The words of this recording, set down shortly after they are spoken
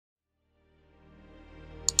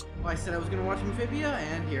Well, I said I was gonna watch Amphibia,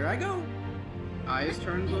 and here I go. Eyes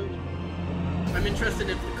turn blue. I'm interested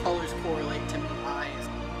if the colors correlate to the eyes.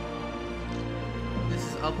 This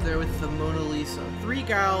is up there with the Mona Lisa. 3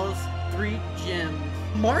 gals, 3 gems.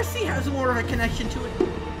 Marcy has more of a connection to it.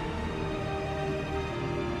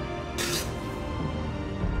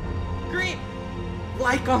 Green!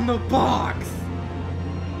 Like on the box!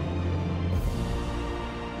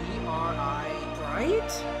 E-R-I...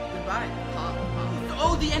 Bright? Goodbye. Pop, pop.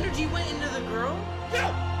 Oh, the energy went into the girl?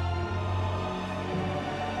 No!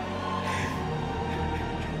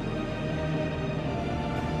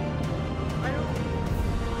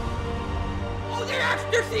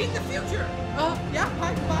 They're seeing the future! Oh, yeah,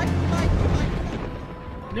 bye.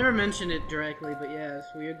 Never mentioned it directly, but yeah,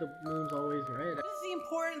 it's weird the moon's always red. What is the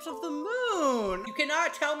importance of the moon? You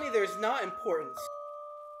cannot tell me there's not importance.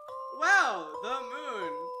 Wow, the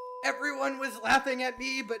moon. Everyone was laughing at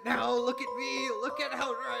me, but now look at me. Look at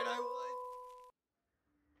how right I was.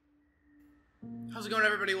 How's it going,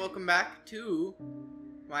 everybody? Welcome back to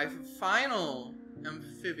my final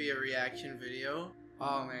Amphibia reaction video.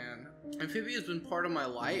 Oh man, Amphibia has been part of my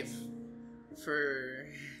life for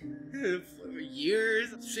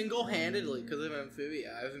years. Single-handedly, because of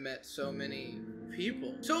Amphibia, I've met so many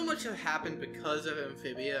people. So much has happened because of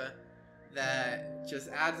Amphibia that just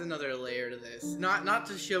adds another layer to this. Not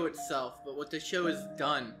the show itself, but what the show has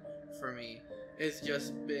done for me. It's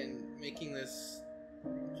just been making this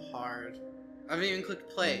hard. I haven't even clicked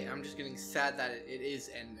play. I'm just getting sad that it is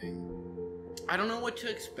ending. I don't know what to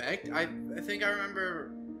expect. I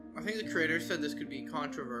think the creator said this could be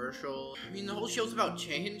controversial. I mean, the whole show's about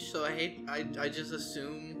change, so I just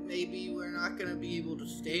assume maybe we're not gonna be able to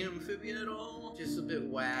stay in Amphibia at all. Just a bit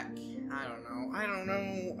whack. I don't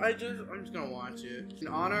know. I'm just gonna watch it. In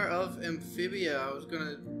honor of Amphibia, I was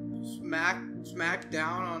gonna smack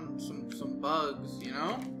down on some bugs, you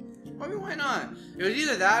know? I mean, why not? It was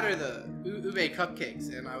either that or the ube cupcakes,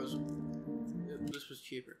 and this was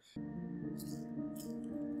cheaper.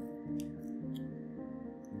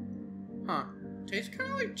 Huh. Tastes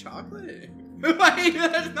kind of like chocolate. Like,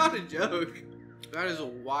 that's not a joke. That is a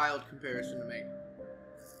wild comparison to make.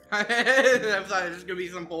 I thought it was gonna be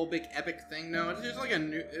some whole big epic thing. No, it's just like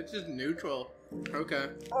it's just neutral. Okay.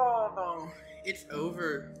 Oh no. It's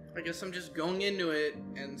over. I guess I'm just going into it,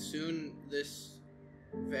 and soon this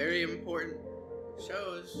very important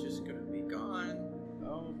show is just gonna be gone.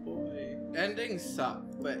 Oh boy. Endings suck,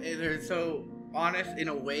 but they're so honest. In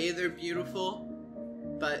a way, they're beautiful.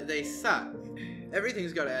 But they suck.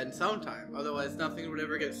 Everything's gotta end sometime, otherwise nothing would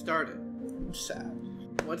ever get started. I'm sad.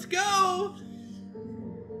 Let's go!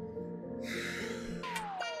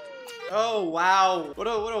 Oh wow, what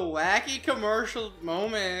a wacky commercial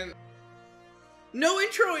moment. No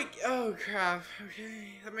intro. Oh crap.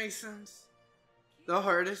 Okay, that makes sense. The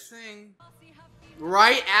hardest thing.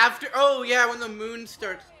 Right after. Oh yeah, when the moon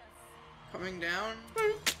starts coming down.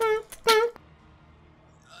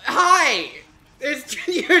 Hi.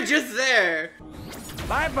 You're just there.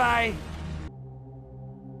 Bye-bye.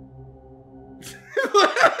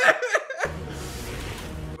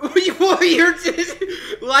 You're just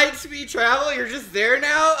light speed travel. You're just there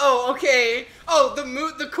now. Oh, okay. Oh,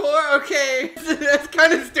 the core. Okay, that's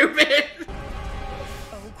kind of stupid.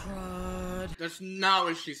 Oh, crud. That's not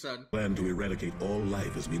what she said. Plan to eradicate all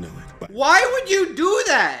life as we know it. But why would you do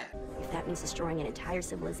that? If that means destroying an entire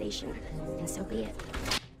civilization, then so be it.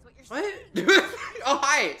 What? Oh,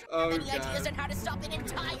 hi. Oh, any ideas on how to stop an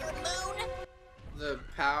entire moon? The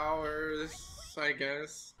powers, I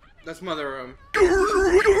guess. That's Mother Room.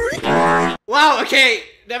 Wow, okay.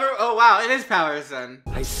 Never. Oh, wow. It is powers then.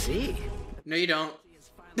 I see. No, you don't.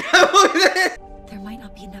 There might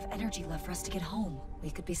not be enough energy left for us to get home. We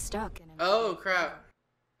could be stuck in Oh, crap.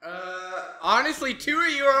 Honestly, 2 of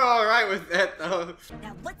you are alright with that, though.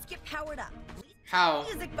 Now let's get powered up. How?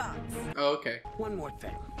 Music box. Oh, okay. One more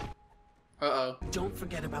thing. Uh-oh. Don't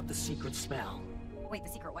forget about the secret spell. Wait, the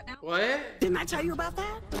secret what now? What? Didn't I tell you about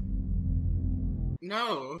that?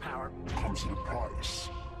 No. Power comes at a price.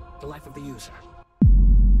 The life of the user.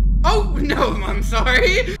 Oh, no, I'm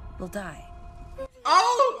sorry. We'll die.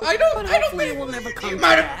 Oh, I don't hopefully think it will never come you to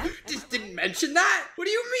might that. have just didn't mention that. What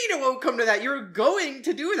do you mean it won't come to that? You're going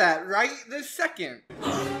to do that right this second.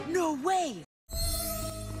 No way.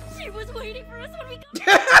 She was waiting for us when we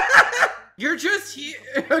got. You're just here.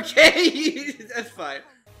 Okay, that's fine.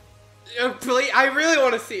 Please, I really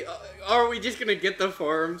want to see. Are we just gonna get the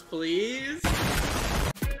forums, please?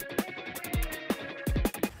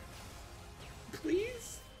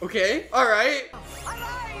 Please? Okay, alright.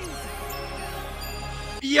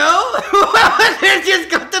 Yo! They just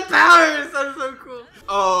got the powers! That's so cool.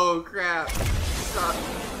 Oh, crap. Stop.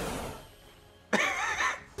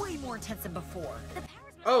 more intense than before.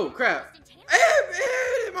 Oh crap!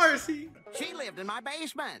 Hey, Marcy. She lived in my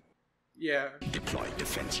basement. Yeah. Deploy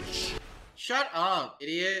defenses. Shut up,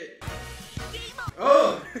 idiot.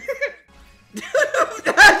 Oh.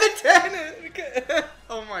 The tenant.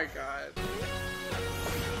 Oh my god.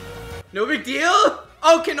 No big deal.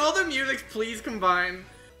 Oh, can all the musics please combine?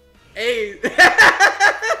 Hey.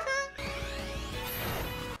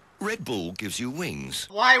 Red Bull gives you wings.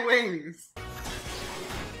 Why wings?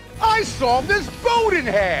 I sawed this boat in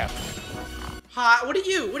half! Hi, what are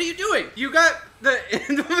you doing? You got the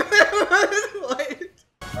what? It's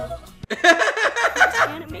the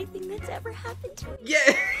anime thing that's ever happened to me.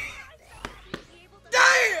 Yeah.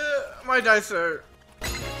 Die! My dice are...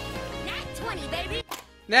 Nat 20, baby.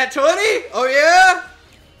 Nat 20? Oh yeah?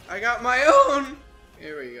 I got my own.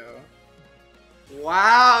 Here we go.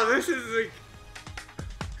 Wow, this is like...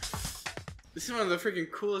 This is one of the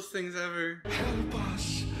freaking coolest things ever. Help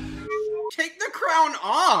us. Take the crown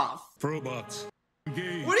off! Robots.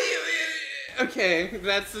 Engage. What are you... Okay,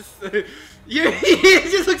 that's just... You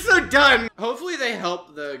just look so done. Hopefully they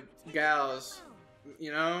help the gals,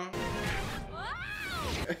 you know?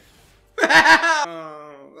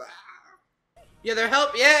 Oh. Yeah, they're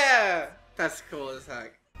help. Yeah! That's cool as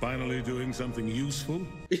heck. Finally doing something useful.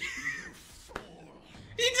 He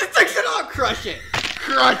just takes it off. Crush it.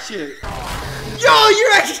 Crush it. Yo,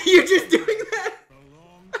 you're just doing that?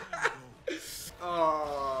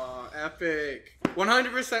 Oh, epic.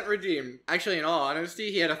 100% redeemed. Actually, in all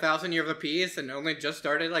honesty, he had 1,000 years of peace and only just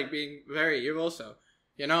started like being very evil, so,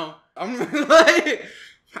 you know, I'm like,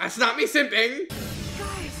 that's not me simping.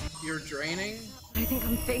 Guys, You're draining? I think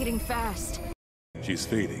I'm fading fast. She's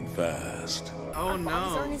fading fast. Oh Bodies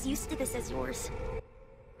aren't no. as used to this as yours.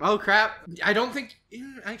 Oh crap. I don't think,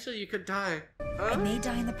 actually you could die. I may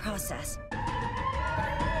die in the process.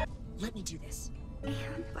 Let me do this.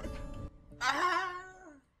 But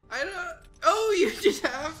I don't. Oh, you just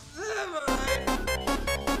have.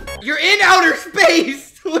 You're in outer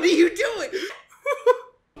space. What are you doing?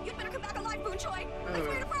 you better come back alive, Moonchoy. I Oh.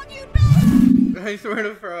 swear to frog you, no! I swear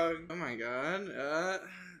to frog. Oh my god.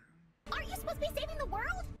 Aren't you supposed to be saving the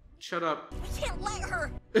world? Shut up. We can't let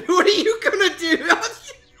her. What are you gonna do?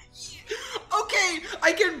 Okay,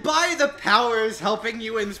 I can buy the powers helping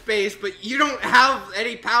you in space, but you don't have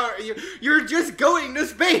any power. You're just going to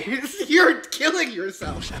space. You're killing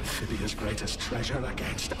yourself. Was Amphibia's greatest treasure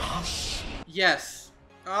against us? Yes.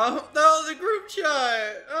 Oh no, the group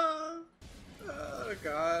chat. Oh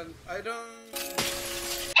god, I don't.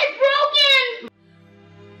 It's broken!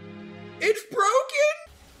 It's broken.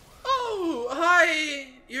 Oh, hi.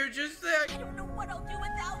 You're just there. I don't know what I'll do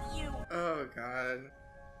without you. Oh god.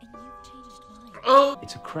 And you've changed mine. Oh.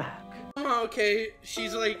 It's a crack. Oh, okay,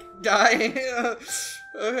 she's like dying.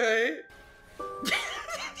 Okay.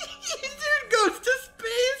 Dude goes to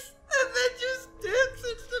space and then just dips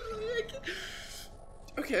instantly.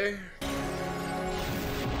 Okay.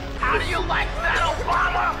 How do you like that,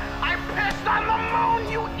 Obama? I pissed on the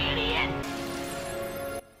moon, you idiot!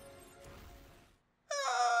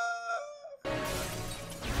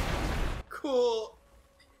 Cool.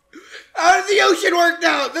 How does the ocean work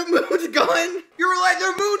now? The moon's gone. You're like,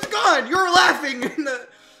 the moon's gone. You're laughing. In the...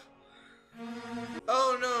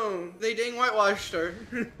 Oh no, they dang whitewashed her.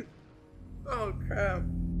 Oh crap.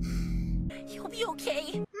 You'll be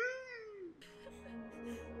okay.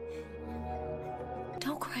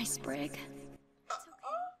 Don't cry, Sprig.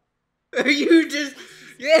 Are you just,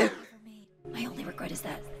 yeah. For me, my only regret is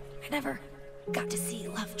that I never got to see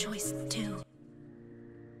Lovejoy's too.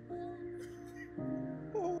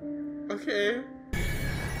 Okay.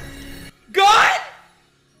 God!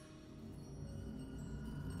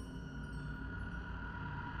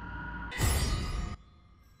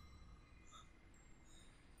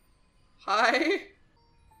 Hi?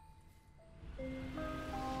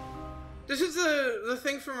 This is the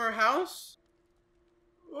thing from her house?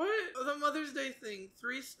 What? Oh, the Mother's Day thing.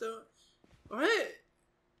 3 stone. What?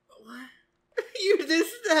 What? You this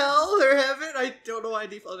is hell or heaven? I don't know why I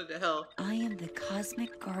defaulted to hell. I am the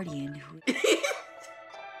cosmic guardian who...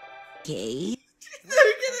 Gay?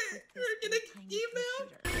 They're gonna email?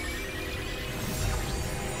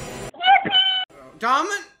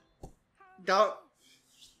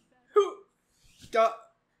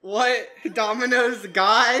 What? Domino's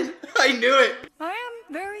God? I knew it. I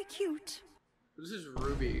am very cute. This is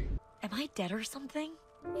Ruby. Am I dead or something?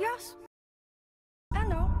 Yes. I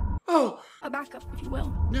know. Oh, A backup, if you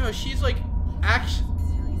will. no, she's like, actually,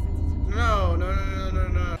 no.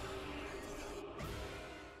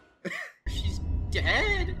 She's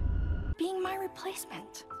dead? Being my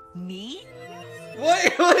replacement. Me? What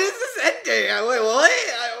is this ending? Wait, what?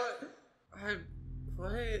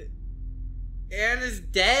 What? Anne is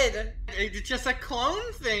dead. It's just a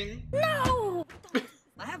clone thing. No!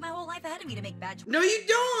 I have my whole life ahead of me to make bad choices. No, you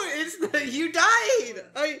don't. You died.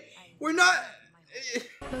 We're not.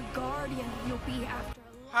 The guardian you'll be after a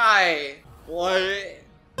long Hi. What?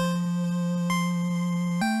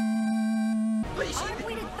 I've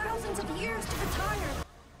waited thousands of years to retire.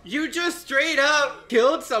 You just straight up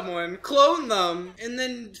killed someone, cloned them, and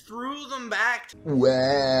then threw them back.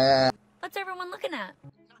 What's everyone looking at?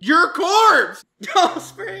 Your corpse! Oh,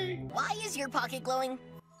 spray. Why is your pocket glowing?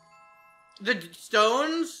 The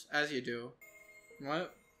stones? As you do.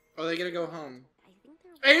 What? Are they gonna go home?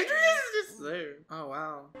 Andreas is just there. Oh,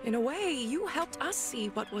 wow. In a way, you helped us see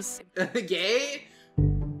what was Gay?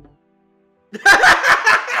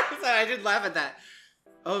 Sorry, I did laugh at that.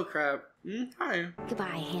 Oh, crap. Hi.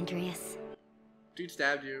 Goodbye, Andreas. Dude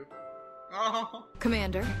stabbed you. Oh.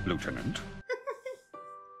 Commander. Lieutenant.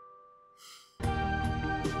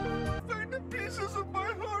 Find the pieces of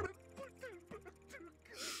my heart.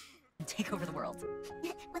 Take over the world.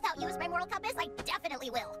 Without you as my moral compass, I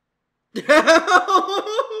definitely will.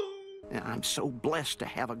 I'm so blessed to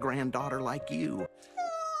have a granddaughter like you.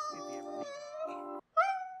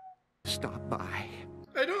 Stop by.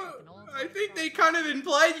 I think they kind of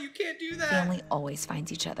implied you can't do that. Family always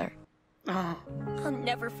finds each other. Oh. I'll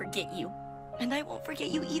never forget you. And I won't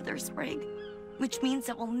forget you either, Sprig. Which means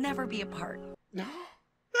that we'll never be apart. No.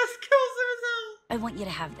 That's kills I want you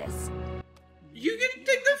to have this. You can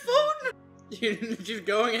take the phone. You're just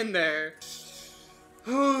going in there.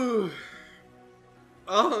 Oh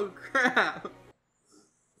crap.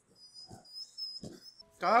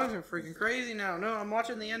 Dogs are freaking crazy now. No, I'm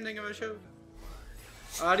watching the ending of a show.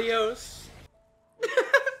 Adios.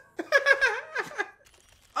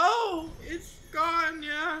 Oh, it's gone,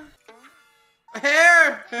 yeah.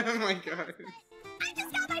 Hair! Oh my god. I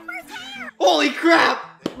just got my first hair! Holy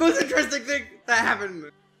crap! Most interesting thing that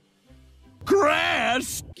happened.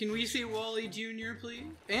 Grass! Can we see Wally Jr.,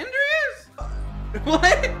 please? Andreas?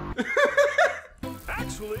 What?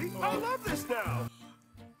 Actually, I love this now.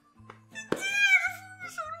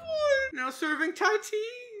 Now serving Thai tea.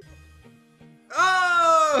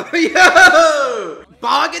 Oh, yo!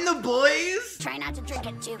 Bog and the boys? Try not to drink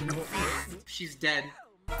it too fast. She's dead.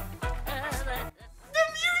 The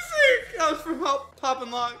music! That was from Pop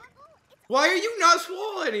and Lock. Why are you not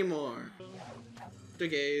swole anymore? The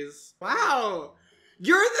gays. Wow!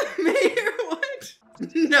 You're the mayor? What?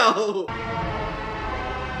 No.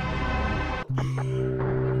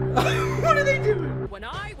 What are they doing? when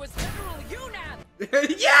I was Federal UNAP.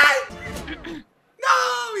 Yes!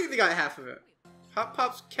 No! We got half of it. Hot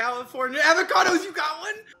Pops California avocados, you got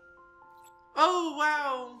one? Oh,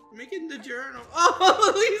 wow. Making the journal.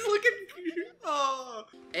 Oh, he's looking cute. Oh.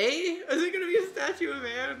 A? Is it gonna be a statue of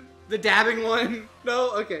Anne? The dabbing one?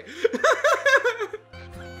 No? Okay.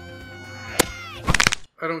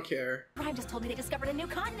 I don't care. Brian just told me they discovered a new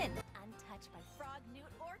continent. Untouched by frog, newt,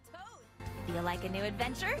 or toad. Feel like a new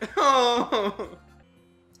adventure? Oh.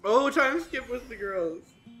 Oh, time skip with the girls.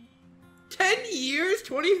 10 years?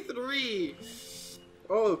 23.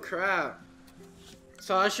 Oh, crap.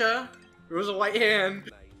 Sasha. There was a white hand.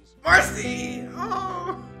 Marcy!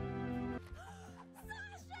 Oh!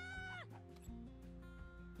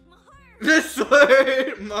 The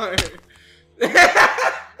sword! Mar.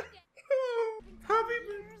 Happy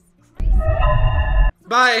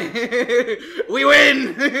Bye! We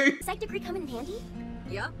win! Psych degree come in handy?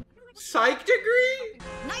 Yep. Psych degree?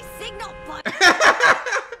 Nice signal, bud.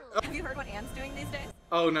 Have you heard what Anne's doing these days?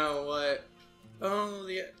 Oh no, what? Oh,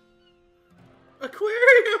 the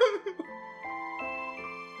aquarium!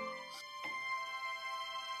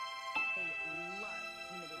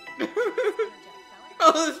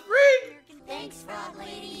 Oh, the spring! Thanks, Frog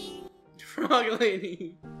Lady. Frog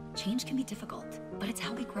lady. Change can be difficult, but it's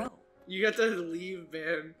how we grow. You got to leave,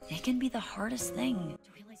 man. It can be the hardest thing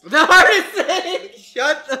to realize. The hardest thing!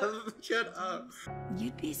 Shut up.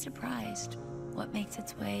 You'd be surprised what makes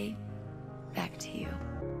its way back to you.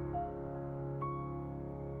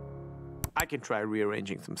 I can try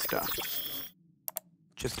rearranging some stuff.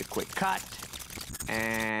 Just a quick cut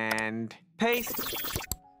and paste.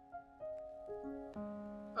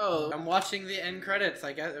 Oh, I'm watching the end credits.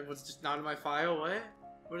 I guess it was just not in my file. What?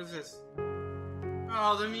 What is this?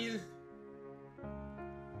 Oh, the music.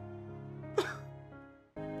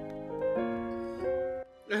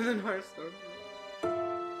 And then Hearthstone.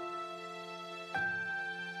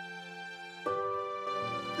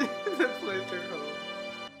 The pleasure home.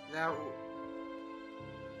 That.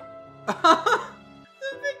 The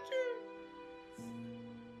picture.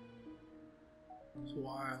 It's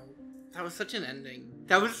wild. That was such an ending.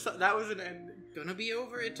 That was an ending. Gonna be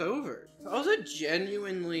over, it's over. That was a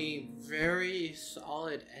genuinely very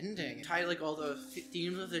solid ending. Tied like all the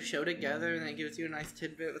themes of the show together, and then gives you a nice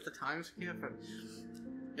tidbit with the time skip. And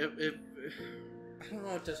I don't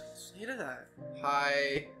know what to say to that.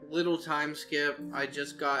 Hi, little time skip. I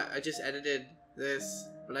just edited this,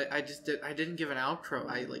 but I didn't give an outro.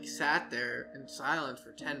 I like sat there in silence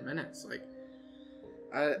for 10 minutes. Like,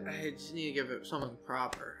 I just need to give it something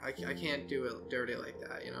proper. I can't do it dirty like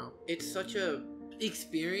that, you know? It's such a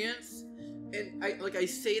experience, and I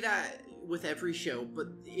say that with every show, but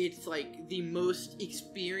it's like the most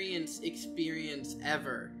experience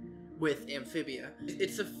ever with Amphibia.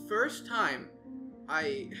 It's the first time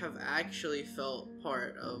I have actually felt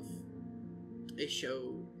part of a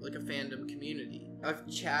show, like a fandom community. I've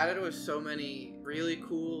chatted with so many really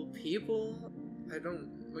cool people.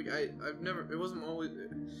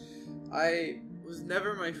 I was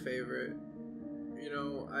never my favorite. You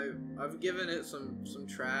know, I've given it some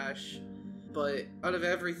trash, but out of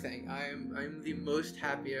everything, I'm the most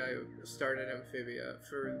happy I started Amphibia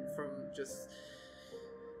from just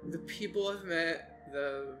the people I've met,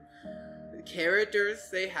 the characters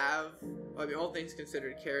they have. I mean, all things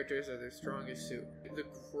considered, characters are their strongest suit. The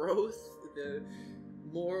growth, the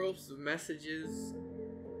morals, the messages.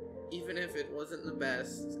 Even if it wasn't the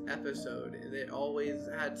best episode, it always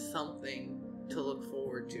had something to look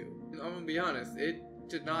forward to. And I'm gonna be honest, it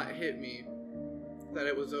did not hit me that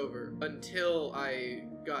it was over until I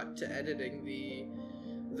got to editing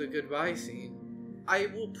the goodbye scene. I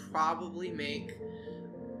will probably make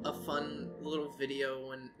a fun little video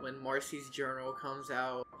when Marcy's journal comes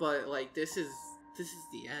out, but like this is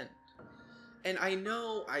the end. And I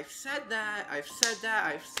know I've said that,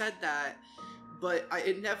 but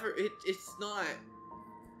it's not,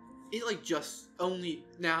 it like just only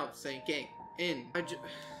now sinking in. I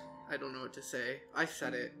don't know what to say. I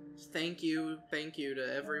said it. Thank you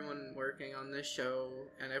to everyone working on this show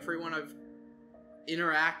and everyone I've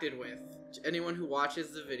interacted with, anyone who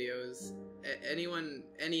watches the videos, anyone.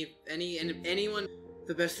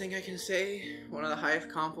 The best thing I can say, one of the highest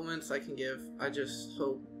compliments I can give, I just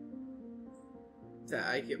hope that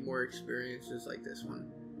I get more experiences like this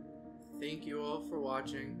one. Thank you all for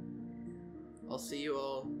watching. I'll see you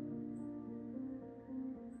all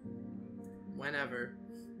whenever.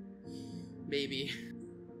 Maybe.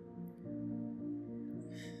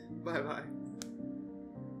 Bye-bye.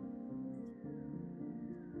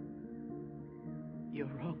 You're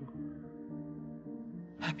wrong.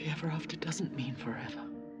 Happy ever after doesn't mean forever.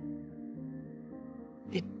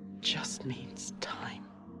 It just means time.